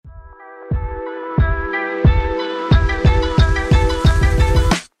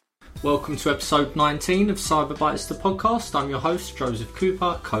Welcome to episode 19 of Cyberbytes the podcast. I'm your host, Joseph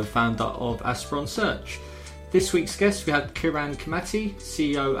Cooper, co-founder of Aspiron Search. This week's guest, we have Kiran Kamity,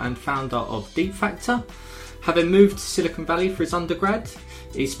 CEO and founder of Deepfactor. Having moved to Silicon Valley for his undergrad,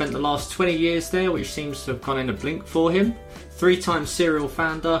 he spent the last 20 years there, which seems to have gone in a blink for him. 3-time serial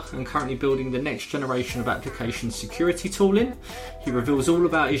founder and currently building the next generation of application security tooling. He reveals all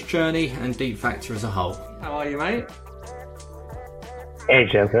about his journey and Deepfactor as a whole. How are you, mate? Hey,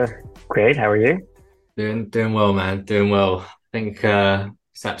 Joseph. Great. How are you? Doing well, man. Doing well. I think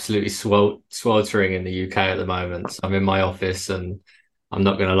it's absolutely sweltering in the UK at the moment. So I'm in my office and I'm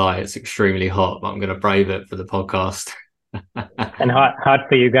not going to lie, it's extremely hot, but I'm going to brave it for the podcast. And hot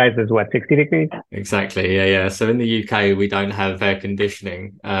for you guys is what, 60 degrees? Exactly. Yeah. So in the UK, we don't have air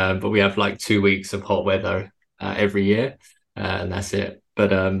conditioning, but we have like 2 weeks of hot weather every year, and that's it.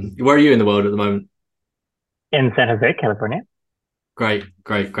 But where are you in the world at the moment? In San Jose, California. Great.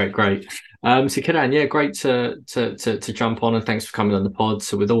 So Kiran, yeah, great to jump on, and thanks for coming on the pod.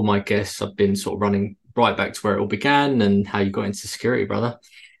 So with all my guests, I've been sort of running right back to where it all began and how you got into security, brother.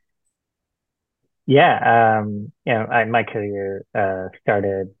 Yeah. My career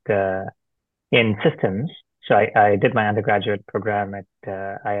started in systems. So I did my undergraduate program at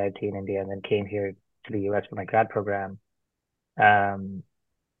IIT in India and then came here to the US for my grad program. I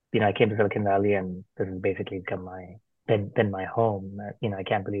came to Silicon Valley and this has basically been my home. I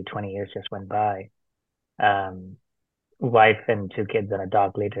can't believe 20 years just went by. Wife and 2 kids and a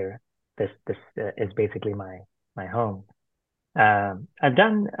dog later. This is basically my home. I've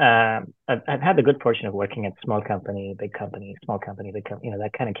had the good fortune of working at small company, big company, small company, big company,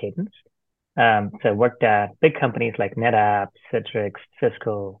 that kind of cadence. So I worked at big companies like NetApp, Citrix,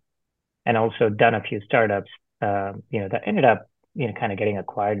 Cisco, and also done a few startups, that ended up, kind of getting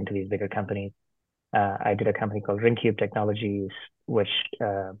acquired into these bigger companies. I did a company called Ringcube Technologies, which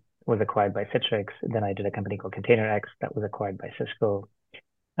was acquired by Citrix. Then I did a company called Containerization that was acquired by Cisco.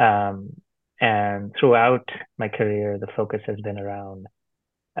 And throughout my career, the focus has been around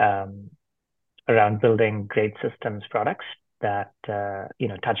building great systems products that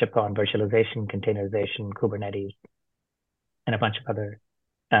touch upon virtualization, containerization, Kubernetes, and a bunch of other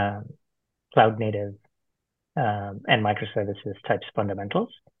cloud native and microservices types fundamentals.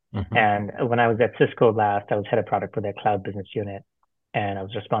 Mm-hmm. And when I was at Cisco last, I was head of product for their cloud business unit, and I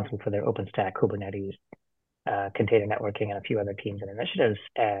was responsible for their OpenStack, Kubernetes, container networking, and a few other teams and initiatives.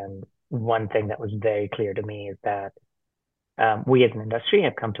 And one thing that was very clear to me is that we as an industry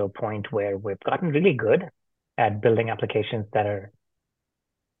have come to a point where we've gotten really good at building applications that are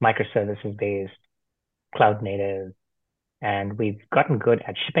microservices based, cloud native, and we've gotten good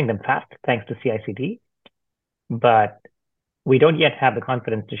at shipping them fast thanks to CI/CD. But we don't yet have the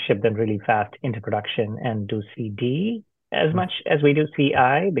confidence to ship them really fast into production and do CD as much as we do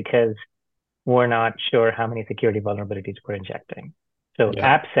CI because we're not sure how many security vulnerabilities we're injecting. So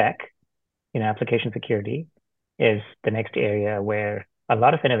AppSec, application security, is the next area where a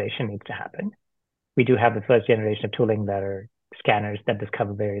lot of innovation needs to happen. We do have the first generation of tooling that are scanners that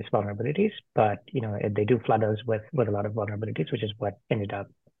discover various vulnerabilities, but they do flood us with a lot of vulnerabilities, which is what ended up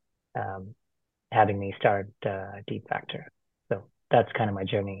having me start Deepfactor. So that's kind of my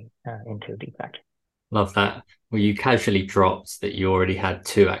journey into Deepfactor. Love that. Well, you casually dropped that you already had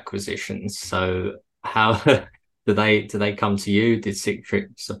 2 acquisitions. So how do they come to you? Did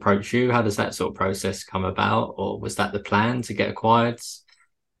Citrix approach you? How does that sort of process come about? Or was that the plan to get acquired?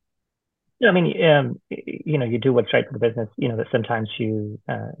 Yeah, I mean, you do what's right for the business. That sometimes you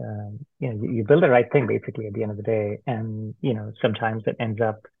build the right thing basically at the end of the day, and sometimes it ends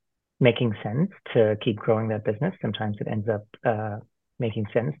up making sense to keep growing that business. Sometimes it ends up making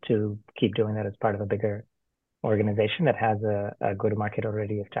sense to keep doing that as part of a bigger organization that has a go-to-market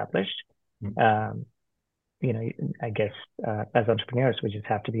already established. I guess as entrepreneurs, we just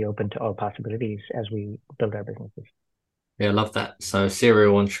have to be open to all possibilities as we build our businesses. Yeah, I love that. So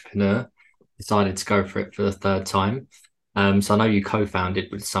serial entrepreneur decided to go for it for the 3rd time. So I know you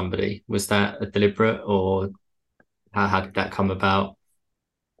co-founded with somebody. Was that a deliberate, or how did that come about?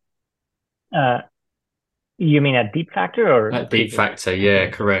 You mean at Deepfactor or at Deepfactor? Yeah,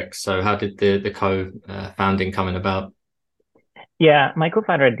 correct. So how did the co-founding coming about? Yeah, my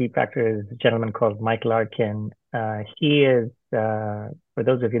co-founder at Deepfactor is a gentleman called Mike Larkin. He is, for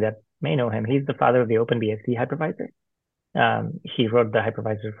those of you that may know him, he's the father of the OpenBSD hypervisor. He wrote the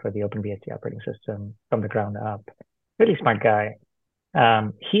hypervisor for the OpenBSD operating system from the ground up. Really smart guy.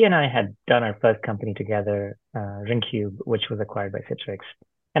 He and I had done our first company together, Ringcube, which was acquired by Citrix.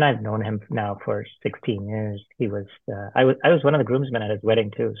 And I've known him now for 16 years. He was, I was one of the groomsmen at his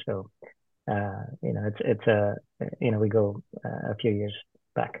wedding too. So, we go a few years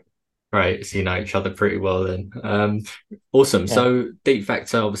back. Right, so you know each other pretty well then. Awesome. Yeah. So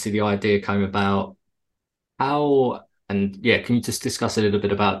Deepfactor, obviously the idea came about. How and yeah, can you just discuss a little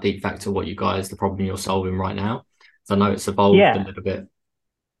bit about Deepfactor, what you guys, the problem you're solving right now? So I know it's evolved a Yeah. little bit.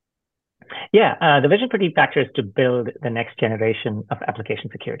 Yeah. The vision for Deepfactor is to build the next generation of application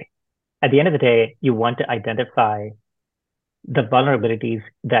security. At the end of the day, you want to identify the vulnerabilities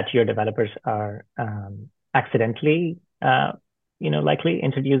that your developers are accidentally, likely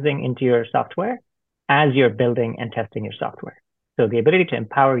introducing into your software as you're building and testing your software. So the ability to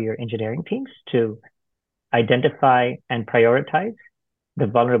empower your engineering teams to identify and prioritize the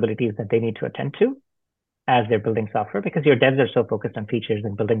vulnerabilities that they need to attend to as they're building software, because your devs are so focused on features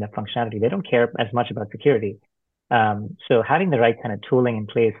and building that functionality, they don't care as much about security. So having the right kind of tooling in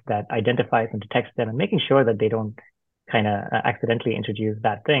place that identifies and detects them and making sure that they don't kind of accidentally introduce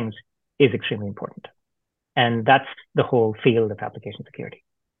bad things is extremely important. And that's the whole field of application security.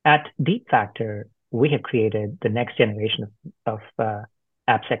 At Deepfactor, we have created the next generation of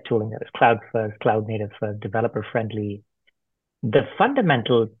AppSec tooling that is cloud first, cloud native first, developer friendly. The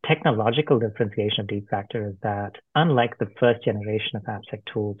fundamental technological differentiation of Deepfactor is that, unlike the first generation of AppSec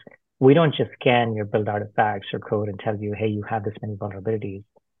tools, we don't just scan your build artifacts or code and tell you, hey, you have this many vulnerabilities.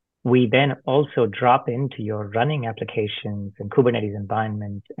 We then also drop into your running applications and Kubernetes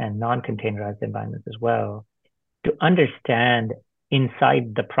environments and non-containerized environments as well to understand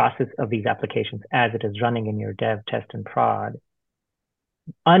inside the process of these applications as it is running in your dev, test, and prod,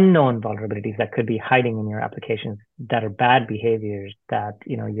 unknown vulnerabilities that could be hiding in your applications that are bad behaviors that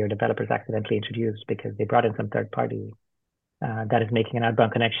your developers accidentally introduced because they brought in some third party that is making an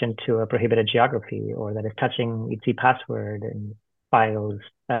outbound connection to a prohibited geography, or that is touching its password and files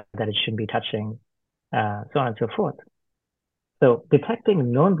that it shouldn't be touching, so on and so forth. So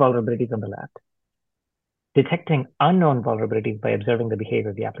detecting known vulnerabilities on the left, detecting unknown vulnerabilities by observing the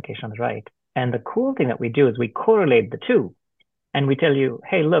behavior of the application on the right. And the cool thing that we do is we correlate the two. And we tell you,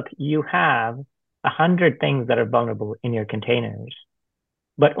 hey, look, you have 100 things that are vulnerable in your containers,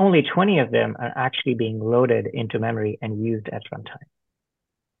 but only 20 of them are actually being loaded into memory and used at runtime.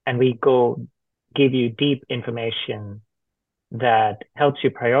 And we go give you deep information that helps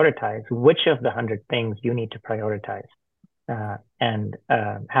you prioritize which of the 100 things you need to prioritize and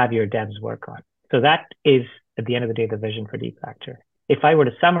have your devs work on. So that is, at the end of the day, the vision for Deepfactor. If I were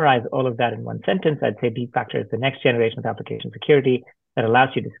to summarize all of that in one sentence, I'd say Deepfactor is the next generation of application security that allows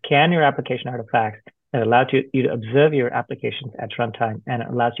you to scan your application artifacts, that allows you to observe your applications at runtime, and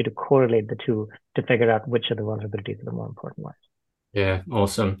allows you to correlate the two to figure out which of the vulnerabilities are the more important ones. Yeah,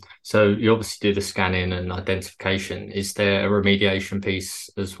 awesome. So you obviously do the scanning and identification. Is there a remediation piece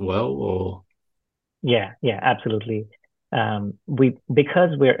as well, or? Yeah, absolutely.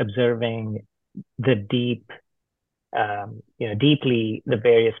 Because we're observing the deeply the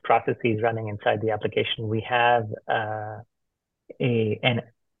various processes running inside the application, we have an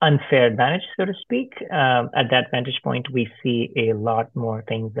unfair advantage, so to speak. At that vantage point, we see a lot more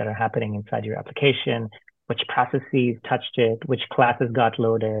things that are happening inside your application, which processes touched it, which classes got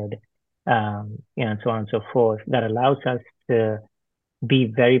loaded, and so on and so forth. That allows us to be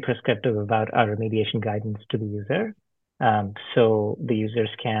very prescriptive about our remediation guidance to the user. So the users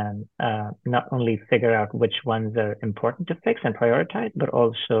can not only figure out which ones are important to fix and prioritize, but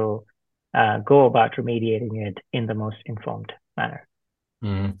also go about remediating it in the most informed manner.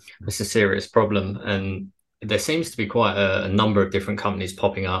 It's a serious problem, and there seems to be quite a number of different companies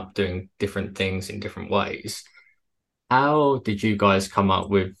popping up doing different things in different ways. How did you guys come up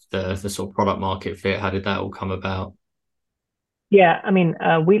with the sort of product market fit? How did that all come about? Yeah, I mean,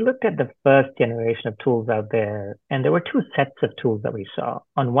 we looked at the first generation of tools out there, and there were two sets of tools that we saw.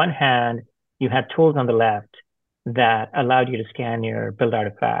 On one hand, you had tools on the left that allowed you to scan your build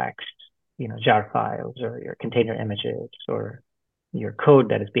artifacts, jar files or your container images or your code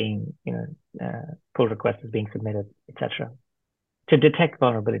that is being, pull request is being submitted, etc., to detect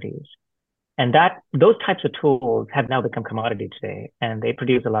vulnerabilities. And those types of tools have now become commodity today, and they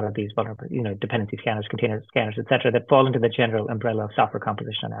produce a lot of these vulnerable, dependency scanners, container scanners, et cetera, that fall into the general umbrella of software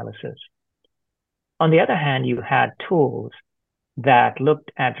composition analysis. On the other hand, you had tools that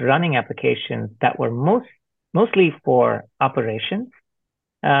looked at running applications that were mostly for operations.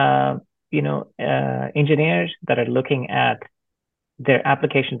 Engineers that are looking at their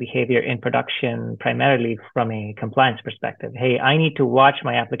application behavior in production primarily from a compliance perspective. Hey, I need to watch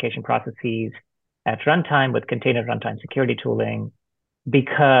my application processes at runtime with container runtime security tooling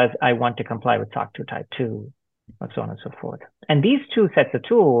because I want to comply with SOC 2 Type 2, and so on and so forth. And these two sets of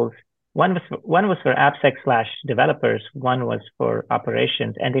tools, one was for AppSec/developers, one was for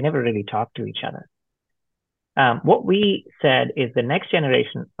operations, and they never really talked to each other. What we said is the next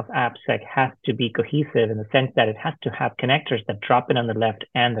generation of AppSec has to be cohesive in the sense that it has to have connectors that drop in on the left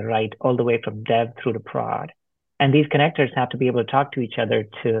and the right, all the way from dev through to prod. And these connectors have to be able to talk to each other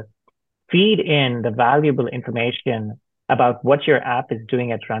to feed in the valuable information about what your app is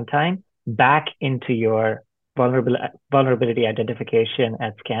doing at runtime back into your vulnerability identification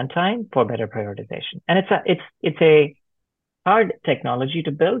at scan time for better prioritization. And it's a hard technology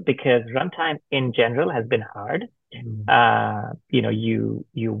to build because runtime in general has been hard.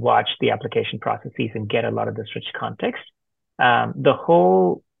 You watch the application processes and get a lot of this rich context. The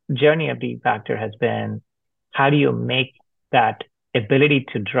whole journey of Deepfactor has been, how do you make that ability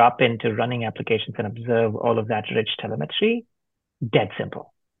to drop into running applications and observe all of that rich telemetry dead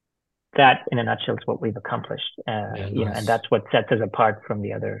simple? That, in a nutshell, is what we've accomplished. Nice. And that's what sets us apart from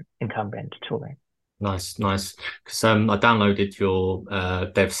the other incumbent tooling. Nice. Because I downloaded your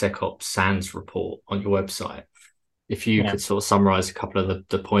DevSecOps SANS report on your website. If you could sort of summarize a couple of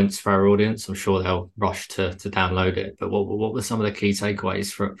the points for our audience, I'm sure they'll rush to download it. But what were some of the key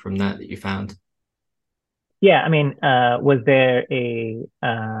takeaways from that you found? Yeah, I mean, was there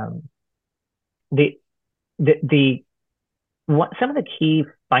some of the key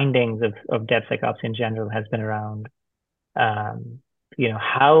findings of DevSecOps in general has been around,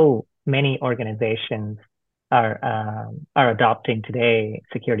 how many organizations are adopting today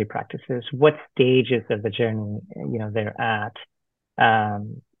security practices, what stages of the journey, they're at,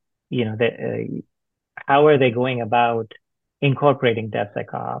 how are they going about incorporating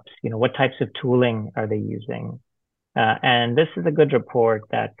DevSecOps, what types of tooling are they using? And this is a good report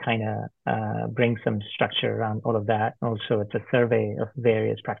that kind of brings some structure around all of that. Also, it's a survey of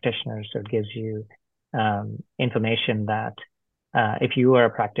various practitioners, so it gives you information that if you are a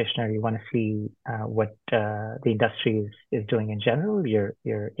practitioner, you want to see what the industry is doing in general,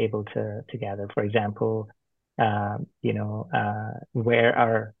 you're able to gather. For example, where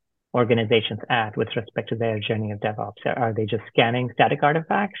are organizations at with respect to their journey of DevOps? Are they just scanning static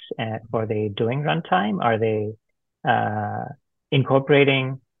artifacts? Are they doing runtime? Are they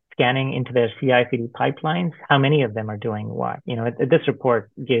incorporating scanning into their CI/CD pipelines? How many of them are doing what? This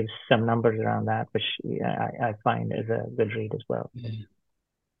report gives some numbers around that, which I find is a good read as well. Yeah.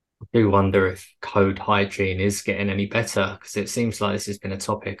 I do wonder if code hygiene is getting any better, because it seems like this has been a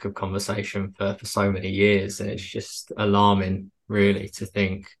topic of conversation for so many years, and it's just alarming, really, to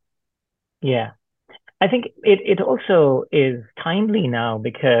think. Yeah. I think it also is timely now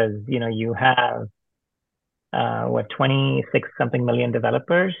because, you have 26 something million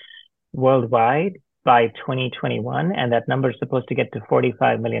developers worldwide by 2021, and that number is supposed to get to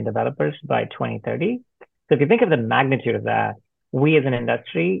 45 million developers by 2030. So if you think of the magnitude of that, we as an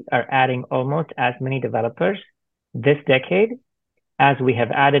industry are adding almost as many developers this decade as we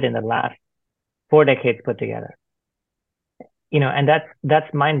have added in the last 4 decades put together. And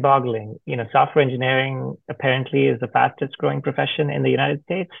that's mind-boggling. Software engineering apparently is the fastest growing profession in the United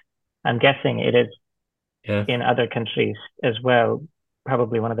States. I'm guessing it is in other countries as well,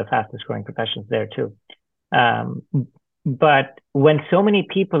 probably one of the fastest growing professions there too. But when so many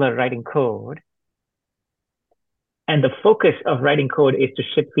people are writing code, and the focus of writing code is to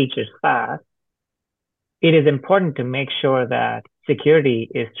ship features fast, it is important to make sure that security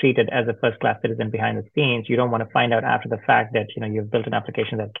is treated as a first-class citizen behind the scenes. You don't want to find out after the fact that you've built an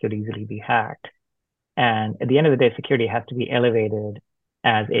application that could easily be hacked. And at the end of the day, security has to be elevated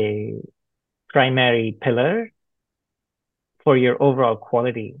as a primary pillar for your overall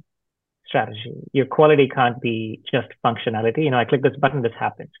quality strategy. Your quality can't be just functionality. I click this button, this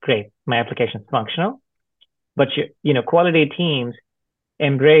happens. Great, my application is functional. But quality teams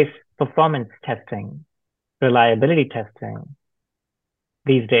embrace performance testing, reliability testing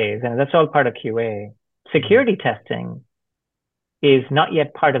these days, and that's all part of QA. Security testing is not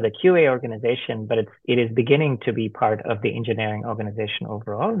yet part of the QA organization, but it is beginning to be part of the engineering organization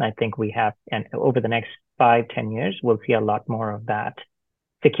overall. And I think and over the next 5-10 years, we'll see a lot more of that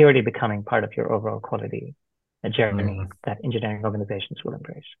security becoming part of your overall quality journey that engineering organizations will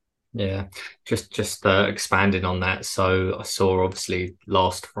embrace. Yeah, just expanding on that. So I saw, obviously,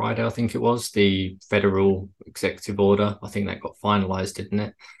 last Friday, I think it was, the federal executive order. I think that got finalized, didn't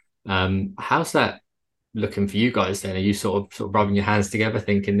it? How's that looking for you guys then? Are you sort of rubbing your hands together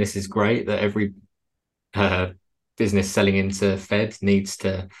thinking this is great that every business selling into Fed needs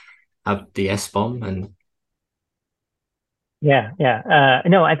to have the SBOM? And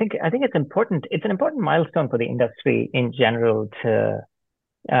no, I think it's important. It's an important milestone for the industry in general to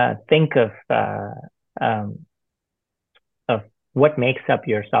think of what makes up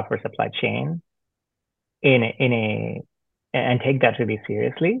your software supply chain and take that really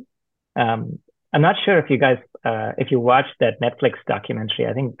seriously. I'm not sure if you guys, if you watched that Netflix documentary.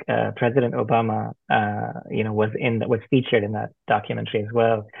 I think President Obama, was featured in that documentary as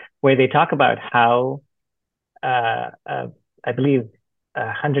well, where they talk about how, I believe,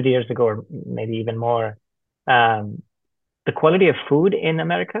 100 years ago, or maybe even more, um, the quality of food in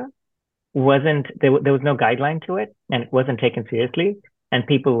America wasn't there was no guideline to it, and it wasn't taken seriously, and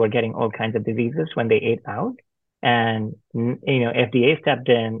people were getting all kinds of diseases when they ate out. And FDA stepped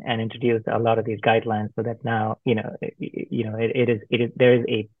in and introduced a lot of these guidelines, so that now it is there is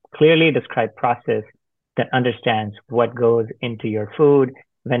a clearly described process that understands what goes into your food.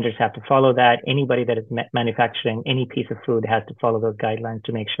 Vendors have to follow that. Anybody that is manufacturing any piece of food has to follow those guidelines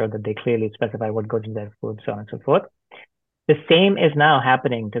to make sure that they clearly specify what goes in their food, so on and so forth. The same is now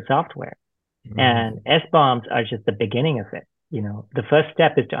happening to software. And SBOMs are just the beginning of it. The first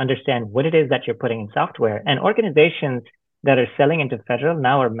step is to understand what it is that you're putting in software. And organizations that are selling into federal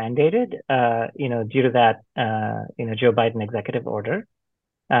now are mandated, due to that, Joe Biden executive order,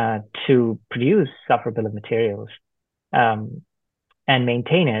 to produce software bill of materials, and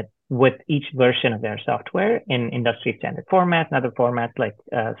maintain it with each version of their software in industry standard formats and other formats like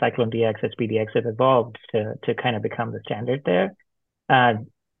Cyclone DX, SPDX have evolved to kind of become the standard there.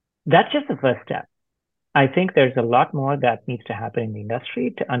 That's just the first step. I think there's a lot more that needs to happen in the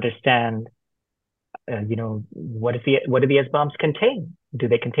industry to understand, what do the SBOMs contain? Do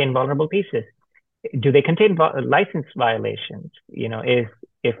they contain vulnerable pieces? Do they contain license violations?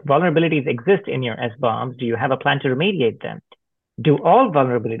 If vulnerabilities exist in your SBOMs, do you have a plan to remediate them? Do all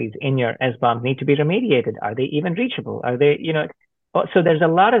vulnerabilities in your SBOMs need to be remediated? Are they even reachable? Are they, so there's a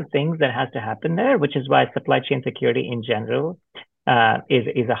lot of things that has to happen there, which is why supply chain security in general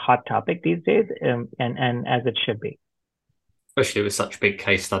is a hot topic these days, and as it should be. Especially with such big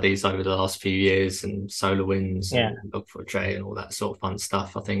case studies over the last few years, and SolarWinds and Log4j and all that sort of fun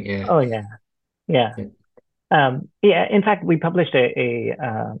stuff. I think, yeah. Oh yeah. In fact, we published a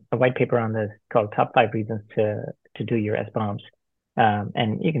white paper on this called "Top 5 Reasons to Do Your SBOMs,"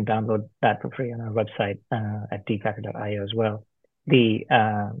 and you can download that for free on our website at deepfactor.io as well.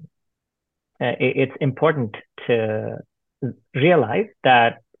 It's important to realize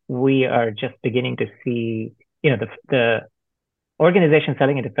that we are just beginning to see, the organization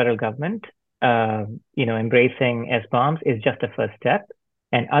selling into federal government, embracing SBOMs is just a first step,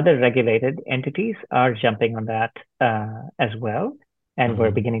 and other regulated entities are jumping on that as well. And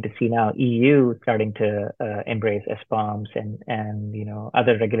we're beginning to see now EU starting to embrace SBOMs, and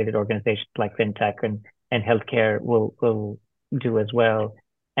other regulated organizations like fintech and healthcare will do as well.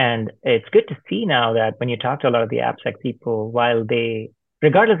 And it's good to see now that when you talk to a lot of the AppSec people, while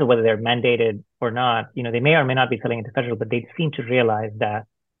regardless of whether they're mandated or not, they may or may not be selling into federal, but they seem to realize that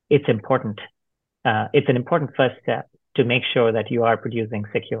it's important. It's an important first step to make sure that you are producing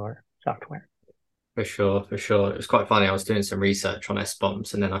secure software. For sure. It was quite funny. I was doing some research on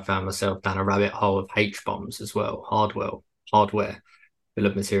SBOMs, and then I found myself down a rabbit hole of HBOMs as well, hardware bill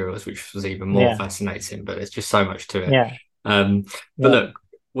of materials, which was even more fascinating. But there's just so much to it. But look,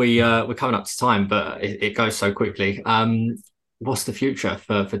 we're coming up to time, but it goes so quickly. What's the future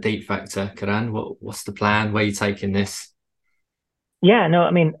for Deepfactor, Kiran? What's the plan? Where are you taking this? Yeah, no,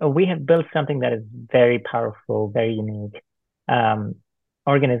 I mean, we have built something that is very powerful, very unique.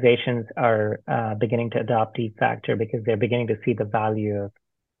 Organizations are beginning to adopt Deepfactor because they're beginning to see the value of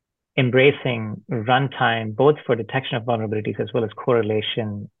embracing runtime, both for detection of vulnerabilities as well as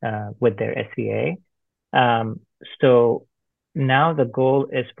correlation with their SCA. So now the goal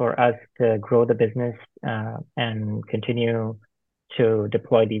is for us to grow the business and continue to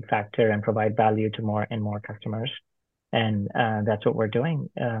deploy Deepfactor and provide value to more and more customers. And that's what we're doing,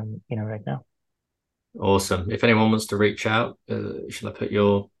 right now. Awesome. If anyone wants to reach out, should I put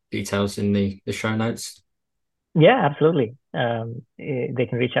your details in the show notes? Yeah, absolutely. They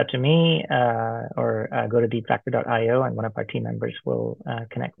can reach out to me or go to deepfactor.io, and one of our team members will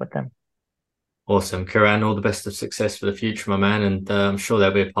connect with them. Awesome. Kiran, all the best of success for the future, my man. And I'm sure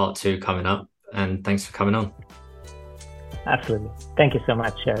there'll be a part 2 coming up. And thanks for coming on. Absolutely. Thank you so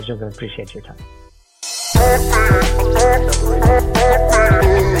much, Joseph. Appreciate your time.